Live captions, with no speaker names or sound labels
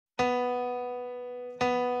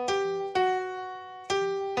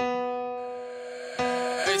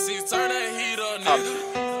Backseat, turn that heat up, nigga.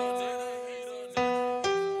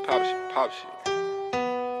 Pop shit, pop shit.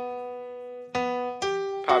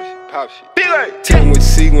 Pop shit, pop shit. Tell me what you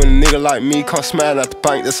see when a nigga like me come smiling out the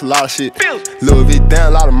bank, that's a lot of shit. Louis V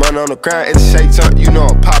down, a lot of money on the ground, it's a shake turn, you know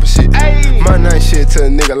I'm poppin' shit. Money ain't shit to a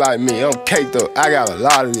nigga like me, I'm caked up, I got a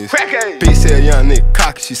lot of this. Bitch said young nigga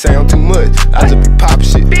cocky, she say I'm too much, I just be poppin'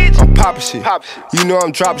 shit. I'm poppin' shit, you know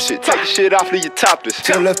I'm droppin' shit. Take the shit off, leave you topless.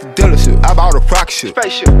 Just left the dealership, I bought a rocket shit.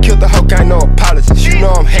 Killed the hoe, ain't no apologies, you know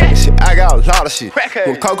I'm hacking shit, I got a lot of shit.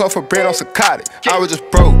 When Coco for bread on Sakati, I was just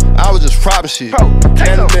broke, I was just robbing shit.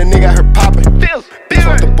 And that nigga got her poppin'. Bitch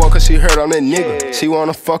want the boy cause she heard on that nigga. She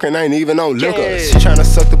wanna fuck and ain't even on liquor. She tryna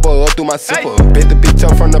suck the boy up through my zipper. Bit the bitch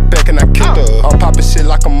up from the back and I killed her. I'm poppin' shit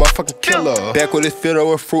like a motherfucking killer. Back with this filter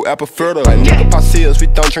with fruit apple filter. Like nigga pop seals, we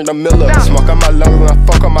don't drink the Miller. Smoke on my lungs when I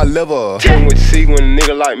fuck on my liver. Tell me what you see when a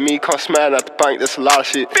nigga like me come smiling out the bank, that's a lot of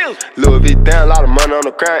shit. Louis V down, a lot of money on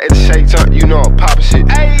the ground, it's a shake turn, you know I'm poppin' shit.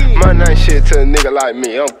 Money ain't shit to a nigga like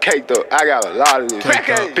me, I'm caked up, I got a lot of this.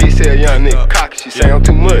 Bitch said young nigga cocky, she say I'm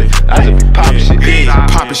too much, I just be poppin' shit.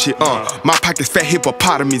 Poppin' shit, my pockets fat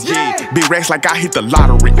hippopotamus, yeah. Big racks like I hit the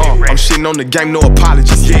lottery, I'm shitting on the game, no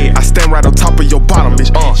apologies, yeah. I stand right on top of your bottom,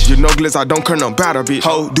 bitch, you know glitz, I don't curl no batter, bitch.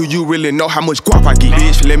 Ho, do you really know how much guap I get,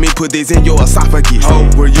 bitch? Let me put this in your esophagus. Ho,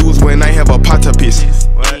 where you was when I have a pot to piss.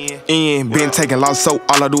 Been taking loss, so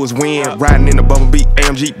all I do is win. Riding in the Bumblebee,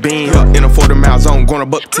 AMG Benz. In a 40-mile zone, going a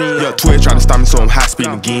buck 10. Twitch trying to stop me, so I'm high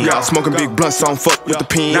speeding again. Smoking big blunts, so I'm fuck with the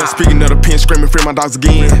pen. Speaking of the pen, screaming, free my dogs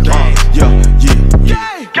again.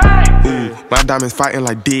 Ooh, my diamonds fighting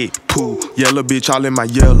like Deadpool. Yellow bitch all in my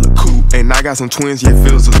yellow coupe. And I got some twins, yeah,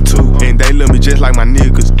 Fizzle too. And they love me just like my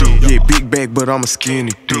niggas do. Yeah, big bag, but I'm a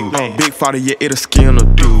skinny dude. Big father, yeah, it'll skin a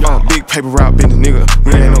dude. Big paper route, business nigga,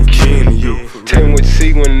 we ain't no kin to you. Tell me what you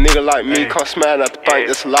see when a nigga like me come smiling out the bank,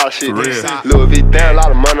 that's a lot of shit. Louis V down, a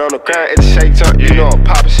lot of money on the ground, it's a shake turn, you know I'm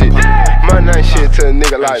poppin' shit. Money ain't shit to a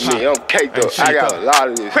nigga like me, I'm caked up, I got a lot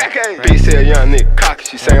of this. Bitch said young nigga cocky,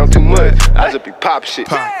 she say I'm too much, I just be poppin' shit.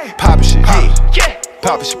 Poppin' shit,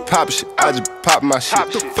 poppin' shit, poppin' shit, I just be poppin' my shit.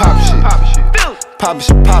 Poppin'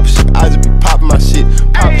 shit, poppin' shit, I just be poppin' my shit.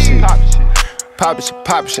 Poppin' shit,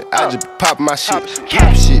 poppin' shit, I just be poppin' my shit.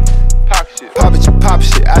 Poppin' shit. Poppin'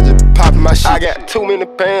 shit, I just be poppin' my shit. I got too many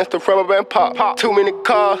bands to rubber band pop. Too many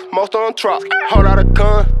cars, most on trucks. Hold out a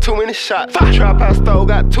gun, too many shots. Trap house stove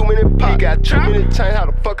got too many pots. He got too many chains, how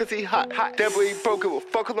the fuck is he hot? Devil he broke, it will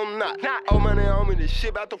fuck with him not. Old money on me, this shit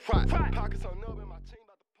about to rot. Pockets on